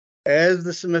As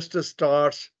the semester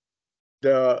starts,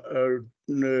 the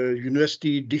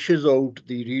university dishes out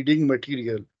the reading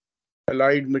material,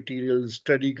 allied materials,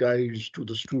 study guides to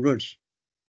the students.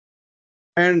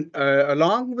 And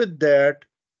along with that,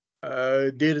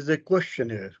 there is a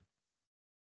questionnaire.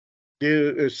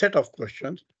 There is a set of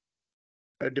questions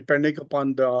depending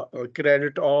upon the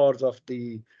credit hours of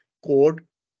the code.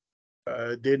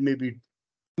 There may be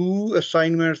 2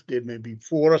 assignments, there may be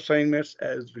 4 assignments,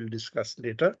 as we'll discuss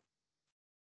later.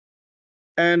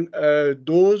 And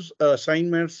those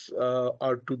assignments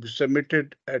are to be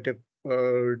submitted at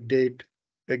a date,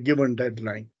 a given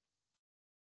deadline.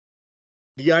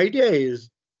 The idea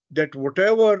is that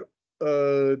whatever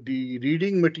the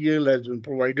reading material has been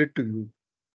provided to you,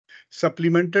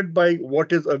 supplemented by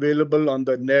what is available on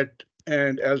the net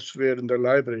and elsewhere in the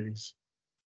libraries.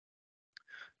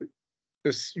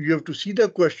 You have to see the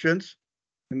questions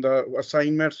in the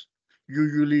assignments.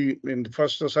 Usually in the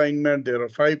first assignment, there are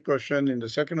 5 questions. In the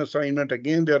second assignment,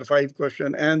 again, there are 5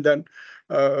 questions. And then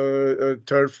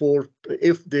third, fourth,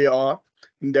 if they are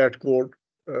in that code,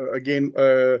 again,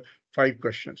 5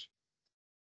 questions.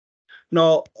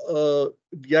 Now,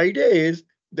 the idea is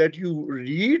that you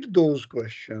read those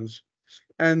questions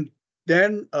and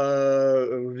then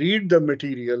read the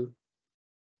material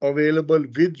available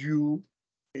with you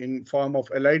in form of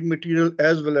allied material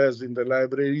as well as in the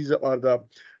libraries or the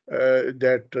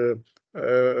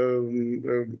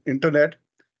internet,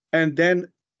 and then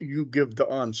you give the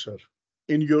answer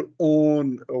in your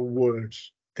own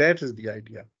words. That is the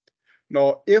idea.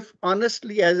 Now, if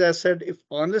honestly, as I said, if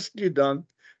honestly done,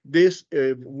 this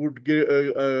would give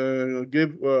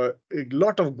a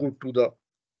lot of good to the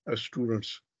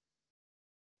students.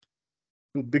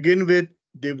 To begin with,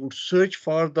 they would search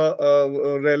for the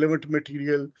relevant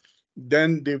material,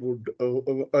 then they would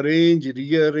arrange,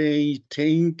 rearrange,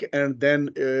 think, and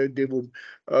then they would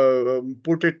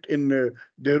put it in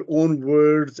their own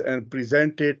words and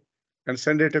present it and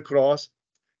send it across.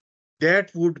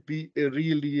 That would be a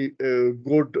really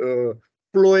good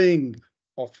flowing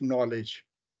of knowledge.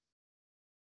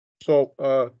 So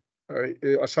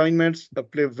assignments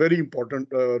play a very important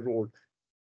role.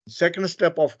 Second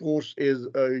step, of course, is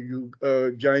you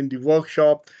join the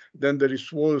workshop. Then the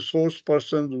resource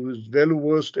person who is well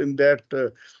versed in that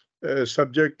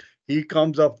subject, he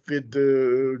comes up with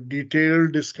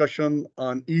detailed discussion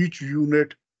on each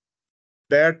unit.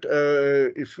 That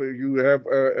if you have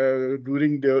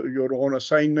during your own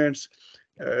assignments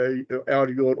or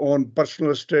your own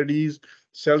personal studies,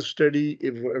 self-study,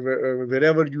 if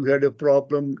wherever you had a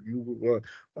problem, you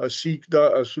seek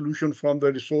the solution from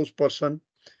the resource person.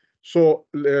 So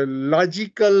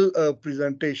logical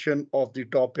presentation of the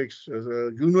topics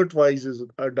unit-wise is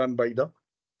done by the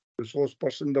resource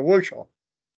person in the workshop.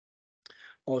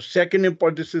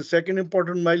 This is second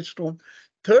important milestone.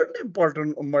 Third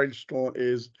important milestone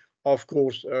is, of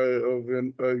course,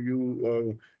 when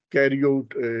you carry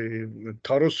out a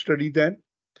thorough study then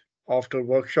after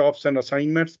workshops and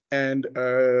assignments and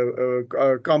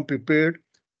come prepared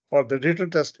for the written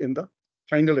test in the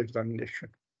final examination.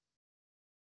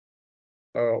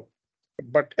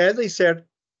 But as I said,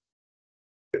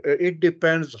 it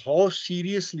depends how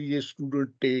seriously a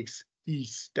student takes each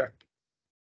step.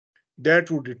 That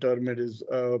would determine is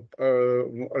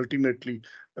ultimately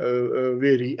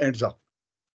where he ends up.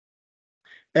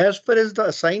 As far as the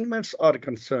assignments are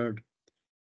concerned,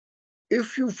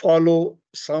 if you follow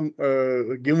some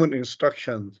given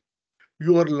instructions,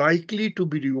 you are likely to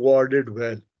be rewarded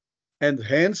well, and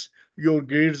hence your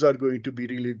grades are going to be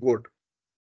really good.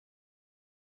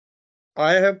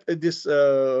 I have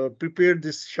prepared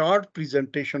this short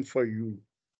presentation for you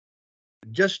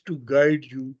just to guide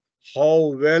you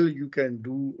how well you can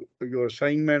do your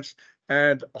assignments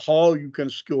and how you can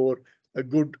score a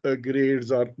good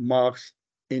grades or marks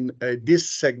in this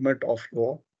segment of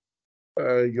your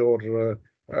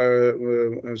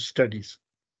studies.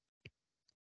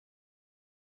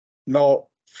 Now,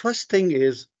 first thing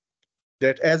is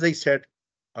that, as I said,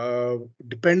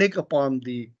 depending upon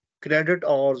the credit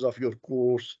hours of your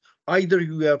course, either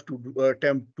you have to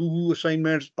attempt 2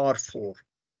 assignments or 4.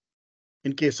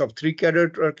 In case of 3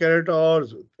 credit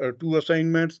hours, 2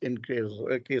 assignments. In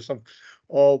case of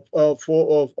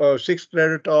 6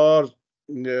 credit hours,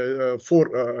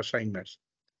 4 assignments.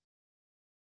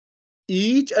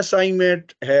 Each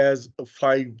assignment has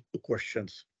 5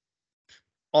 questions.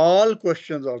 All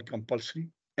questions are compulsory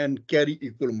and carry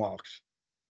equal marks.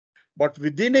 But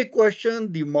within a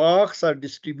question, the marks are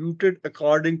distributed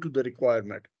according to the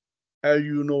requirement. As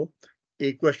you know,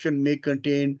 a question may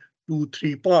contain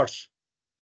 2-3 parts.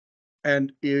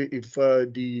 And if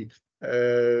the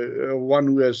one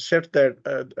who has set that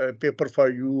paper for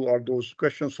you or those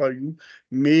questions for you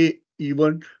may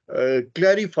even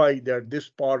clarify that this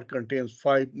part contains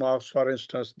 5 marks, for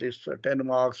instance, this 10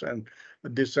 marks, and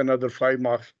this another 5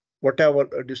 marks, whatever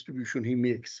distribution he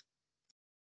makes.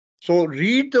 So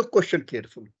read the question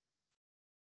carefully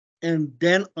and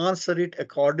then answer it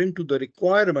according to the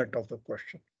requirement of the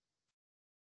question.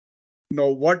 Now,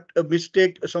 what a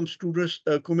mistake some students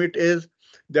commit is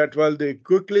that while they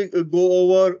quickly go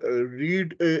over,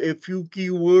 read a few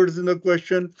keywords in the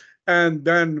question, and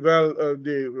then,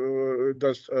 they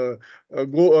just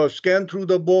go scan through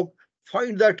the book,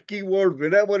 find that keyword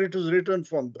wherever it is written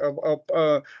from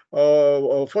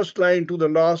first line to the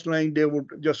last line, they would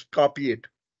just copy it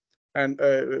and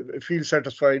feel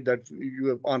satisfied that you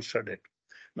have answered it.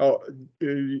 Now,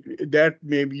 that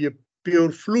may be a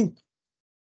pure fluke.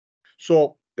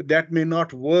 So that may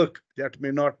not work. That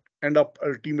may not end up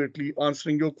ultimately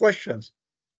answering your questions.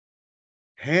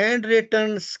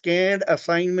 Handwritten, scanned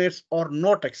assignments are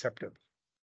not acceptable.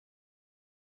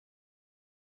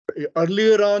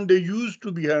 Earlier on, they used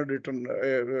to be handwritten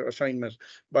assignments,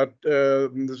 but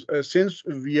since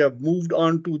we have moved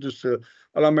on to this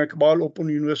Allama Iqbal Open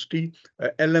University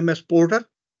LMS portal,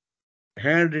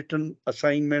 handwritten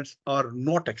assignments are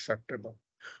not acceptable.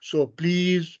 So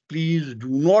please, please do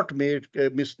not make a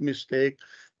mistake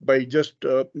by just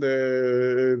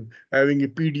having a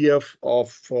PDF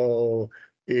of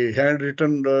a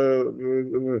handwritten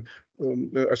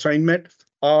assignment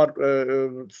or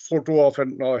photo of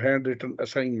a handwritten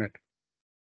assignment.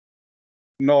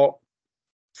 Now,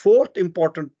 fourth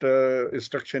important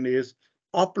instruction is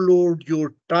upload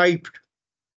your typed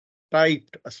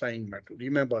assignment.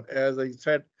 Remember, as I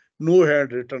said, no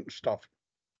handwritten stuff.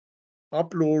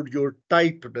 Upload your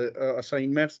typed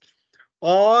assignments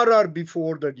or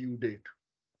before the due date.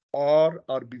 Or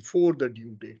before the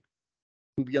due date.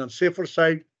 To be on safer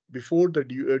side, before the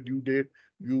due date,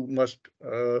 you must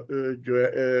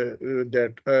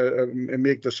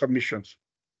make the submissions.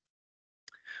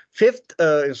 Fifth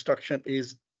instruction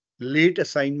is late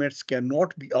assignments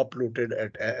cannot be uploaded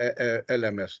at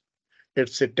LMS.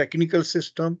 It's a technical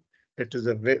system. It is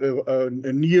a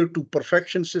near to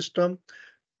perfection system.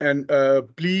 And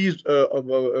please,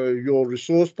 your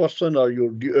resource person or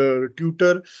your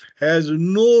tutor has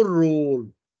no role.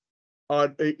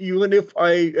 Even if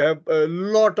I have a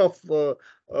lot of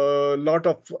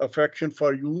affection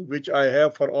for you, which I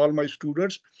have for all my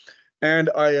students, and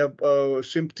I have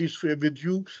sympathies with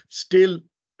you, still,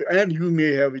 and you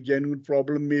may have a genuine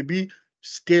problem, maybe,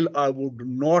 still I would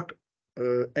not,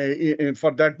 and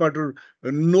for that matter,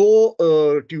 no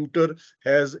tutor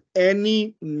has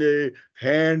any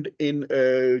hand in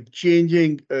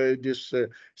changing this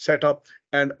setup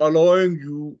and allowing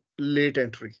you late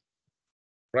entry,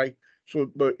 right? So,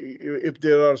 but if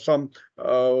there are some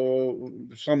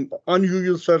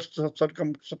unusual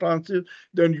circumstances,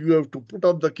 then you have to put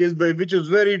up the case, which is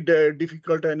very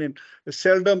difficult and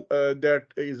seldom that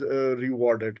is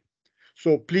rewarded.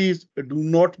 So please do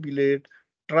not be late.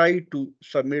 Try to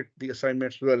submit the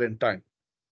assignments well in time.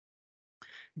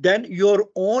 Then your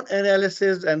own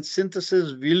analysis and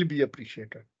synthesis will be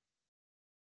appreciated.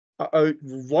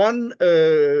 One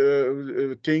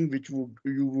thing which you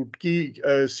would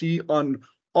see on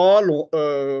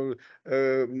all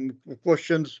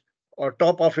questions or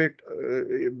top of it,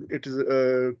 it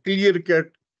is clear cut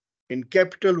in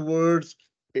capital words.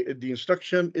 The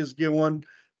instruction is given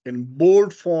in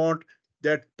bold font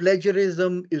that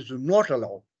plagiarism is not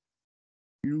allowed.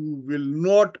 You will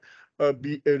not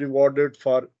be rewarded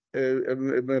for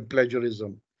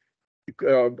plagiarism.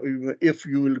 If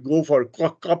you will go for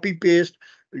copy paste,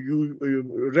 you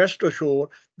rest assured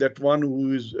that one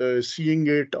who is seeing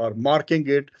it or marking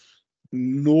it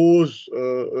knows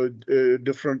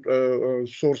different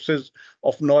sources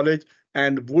of knowledge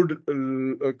and would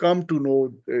come to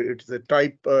know it is a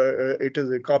type, it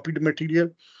is a copied material.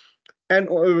 And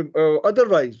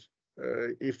otherwise,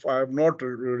 if I have not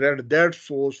read that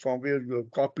source from where you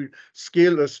have copied,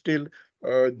 still the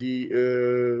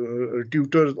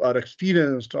tutors are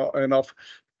experienced enough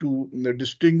to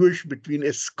distinguish between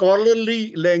a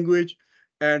scholarly language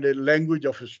and a language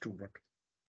of a student.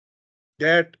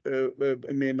 That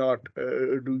may not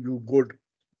do you good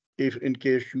if in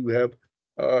case you have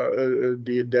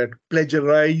that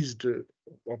plagiarized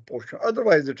portion.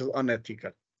 Otherwise, it is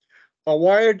unethical.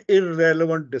 Avoid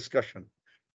irrelevant discussion.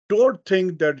 Don't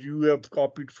think that you have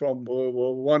copied from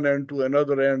one end to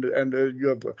another end and you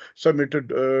have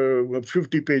submitted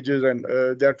 50 pages and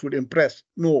that would impress.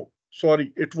 No,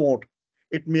 sorry, it won't.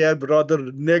 It may have rather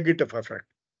negative effect.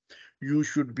 You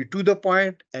should be to the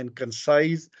point and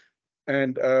concise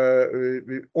and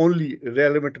only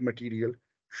relevant material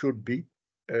should be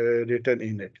written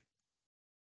in it.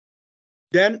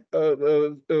 Then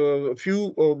a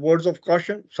few words of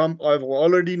caution. Some I've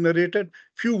already narrated.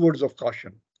 Few words of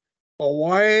caution.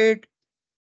 Avoid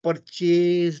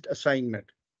purchased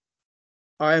assignment.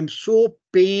 I am so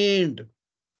pained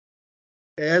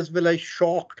as well as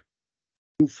shocked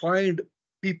to find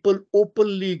people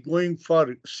openly going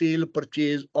for sale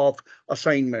purchase of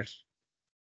assignments.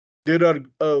 There are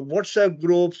WhatsApp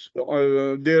groups,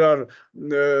 there are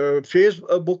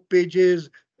Facebook pages,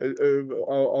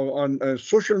 on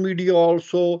social media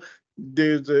also.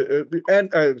 There's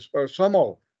and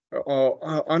somehow,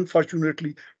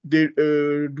 unfortunately, they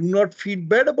do not feel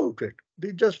bad about it.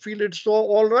 They just feel it's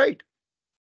all right.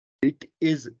 It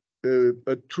is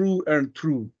a true and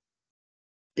true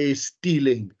a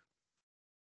stealing.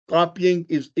 Copying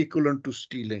is equivalent to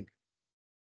stealing.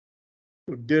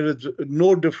 There is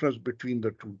no difference between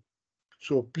the two.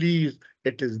 So please,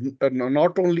 it is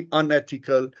not only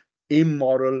unethical,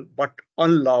 immoral, but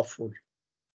unlawful.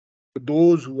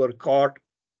 Those who are caught,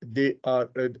 they are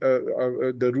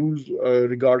the rules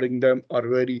regarding them are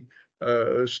very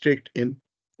strict in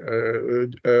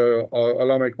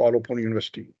Allama Iqbal Open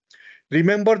University.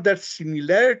 Remember that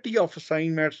similarity of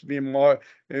assignments may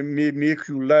make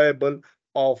you liable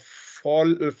of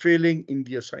failing in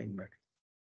the assignment.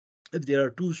 If there are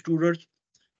two students,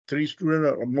 three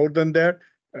students, or more than that,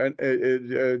 and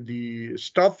the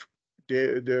stuff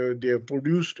they have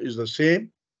produced is the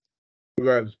same,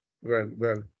 well,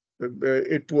 well,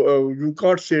 you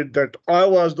can't say that I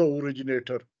was the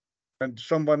originator and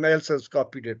someone else has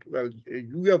copied it. Well,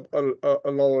 you have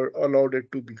allowed it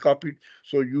to be copied,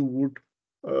 so you would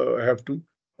have to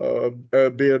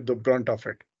bear the brunt of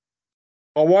it.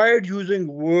 Avoid using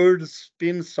words,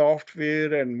 spin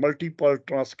software, and multiple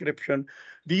transcription.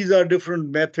 These are different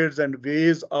methods and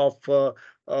ways of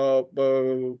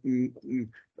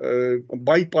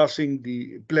bypassing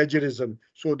the plagiarism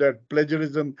so that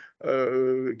plagiarism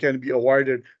can be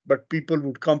avoided. But people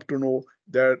would come to know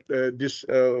that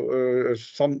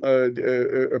some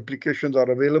applications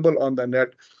are available on the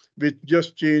net which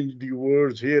just change the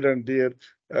words here and there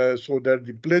so that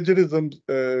the plagiarism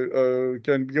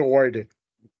can be avoided.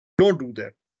 Don't do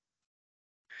that.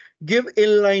 Give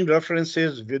inline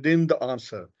references within the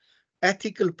answer.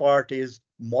 Ethical part is,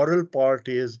 moral part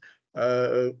is,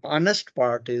 honest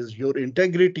part is, your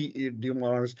integrity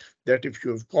demands that if you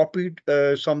have copied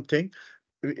something,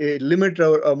 a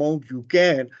limited amount you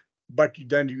can, but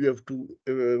then you have to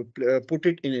put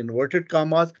it in inverted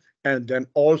commas, and then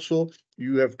also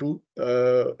you have to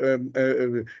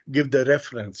give the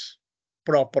reference,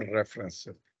 proper reference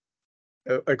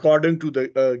according to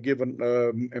the given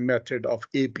method of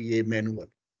APA manual.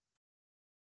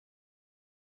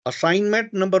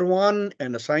 Assignment number 1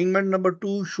 and assignment number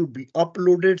 2 should be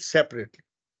uploaded separately.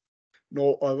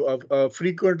 No,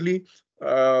 frequently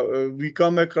we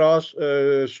come across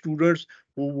students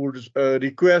who would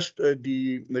request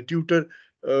the tutor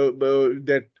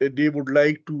that they would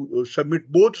like to submit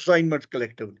both assignments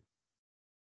collectively.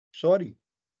 Sorry,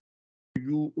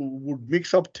 you would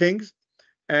mix up things,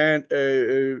 and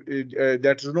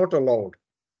that is not allowed.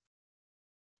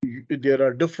 There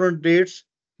are different dates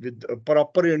with a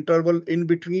proper interval in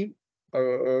between,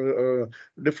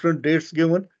 different dates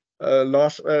given,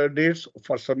 last dates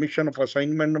for submission of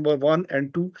assignment number 1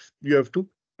 and 2. You have to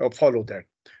follow that.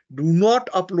 Do not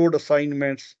upload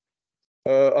assignments,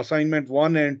 assignment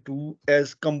 1 and 2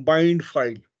 as combined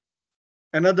file.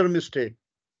 Another mistake,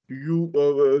 you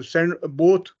send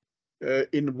both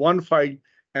in one file,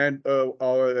 and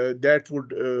that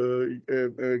would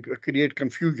create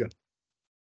confusion.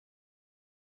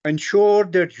 Ensure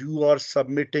that you are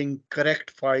submitting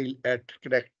correct file at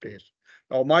correct place.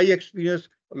 Now, my experience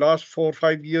last 4 or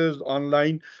 5 years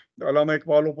online, Allama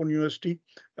Iqbal Open University,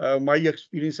 my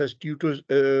experience as tutors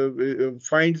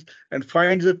finds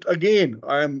it again.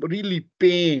 I am really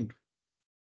pained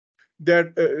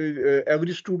that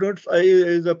every student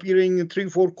is appearing in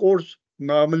 3-4 courses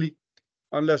normally,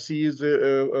 unless he is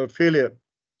a failure.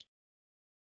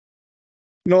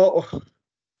 Now,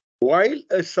 while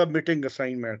submitting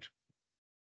assignment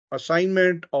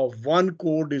of one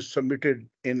code is submitted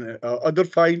in other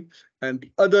file and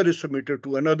the other is submitted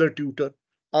to another tutor.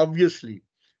 Obviously,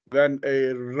 when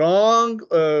a wrong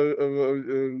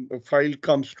file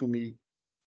comes to me,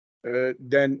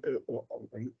 then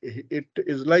it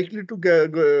is likely to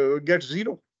get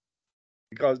 0,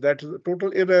 because that is a total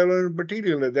irrelevant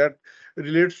material that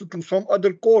relates to some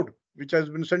other code which has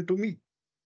been sent to me.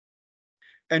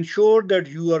 Ensure that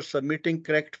you are submitting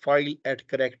correct file at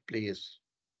correct place.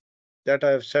 That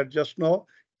I have said just now.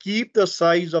 keep the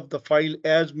size of the file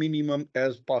as minimum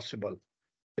as possible.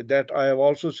 That I have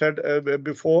also said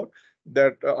before,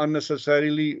 that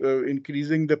unnecessarily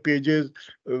increasing the pages,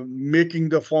 making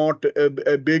the font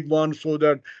a big one so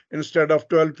that instead of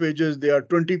 12 pages, they are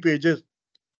 20 pages.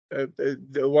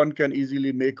 The one can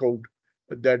easily make out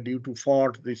that due to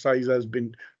font, the size has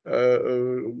been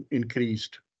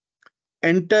increased.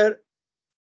 Enter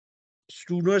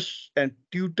students and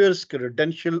tutors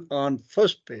credential on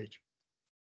first page.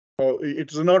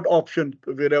 It's not option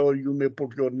wherever you may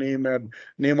put your name and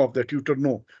name of the tutor.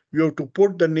 No, you have to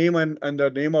put the name and the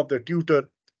name of the tutor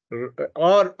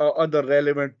or other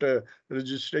relevant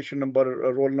registration number,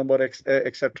 roll number,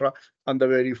 etc. on the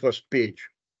very first page.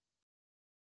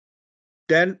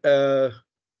 Then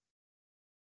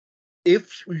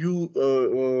if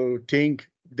you think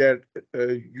that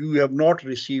you have not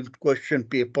received question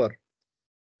paper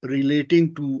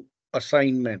relating to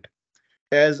assignment,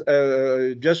 as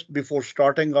just before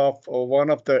starting off, one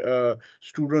of the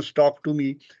students talked to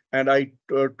me, and I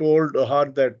told her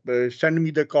that send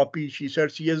me the copy. She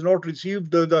said she has not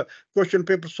received the question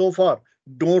paper so far.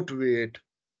 Don't wait.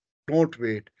 Don't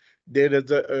wait. There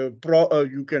is a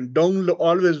you can download,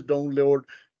 always download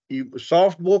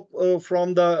soft book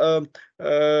from the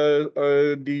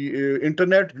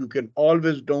internet. You can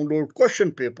always download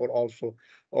question paper also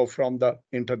from the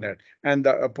internet, and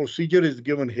the procedure is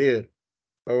given here.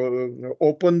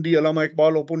 Open the Allama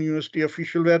Iqbal Open University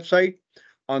official website.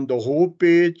 On the home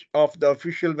page of the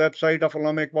official website of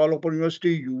Allama Iqbal Open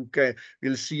University, you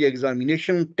will see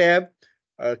examination tab.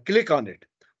 Click on it.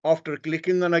 After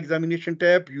clicking on examination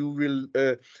tab, you will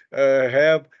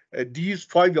have these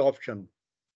 5 options: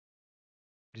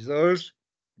 results,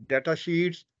 data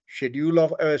sheets, schedule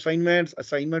of assignments,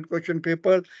 assignment question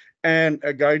paper, and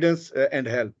guidance and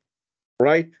help.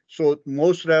 Right. So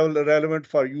most relevant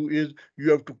for you is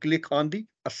you have to click on the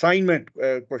assignment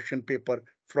question paper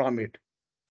from it.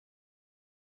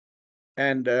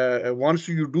 And once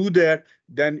you do that,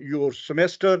 then your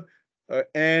semester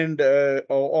and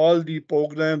all the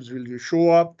programs will show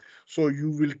up. So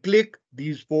you will click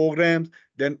these programs,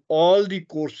 then all the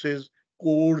codes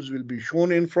will be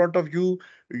shown in front of you.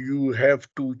 You have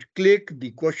to click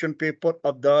the question paper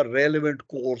of the relevant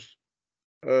course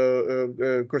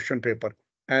question paper,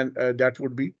 and that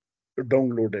would be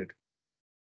downloaded.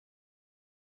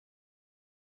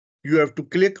 You have to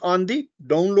click on the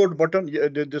download button.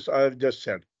 This I have just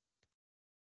said.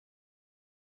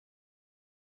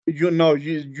 You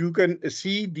can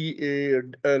see the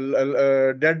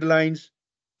deadlines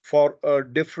for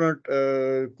different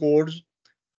codes: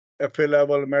 FA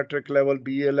level, metric level,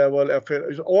 BA level,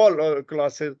 FA, all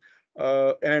classes,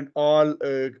 and all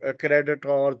credit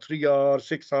or 3 hours,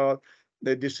 6 hours.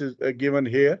 This is given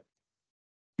here.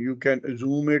 You can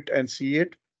zoom it and see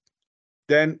it.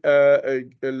 Then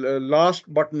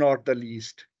last but not the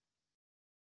least,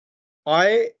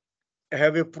 I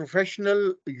have a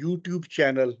professional YouTube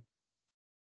channel.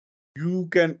 You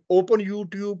can open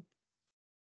YouTube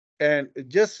and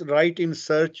just write in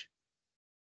search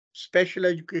special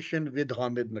education with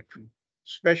Hamid Naqvi,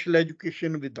 special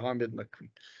education with Hamid Naqvi,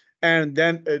 and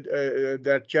then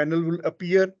that channel will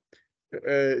appear.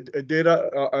 There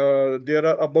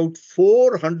are about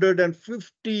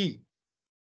 450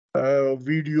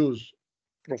 videos,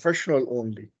 professional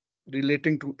only,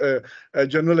 relating to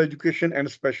general education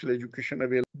and special education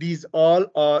available. These all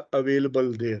are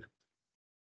available there.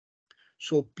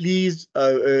 So please,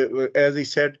 as I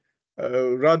said,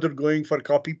 rather going for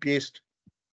copy paste,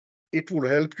 it will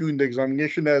help you in the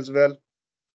examination as well.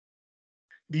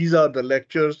 These are the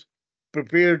lectures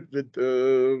prepared with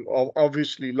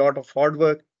obviously a lot of hard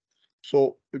work.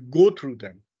 So go through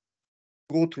them.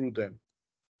 Go through them.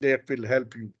 That will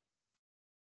help you.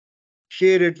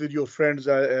 Share it with your friends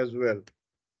as well.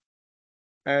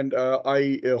 And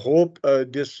I hope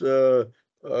this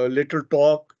little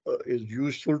talk is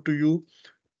useful to you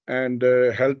and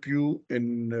help you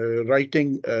in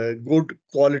writing good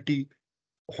quality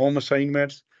home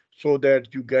assignments so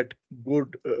that you get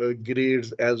good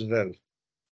grades as well.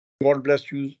 God bless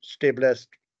you. Stay blessed.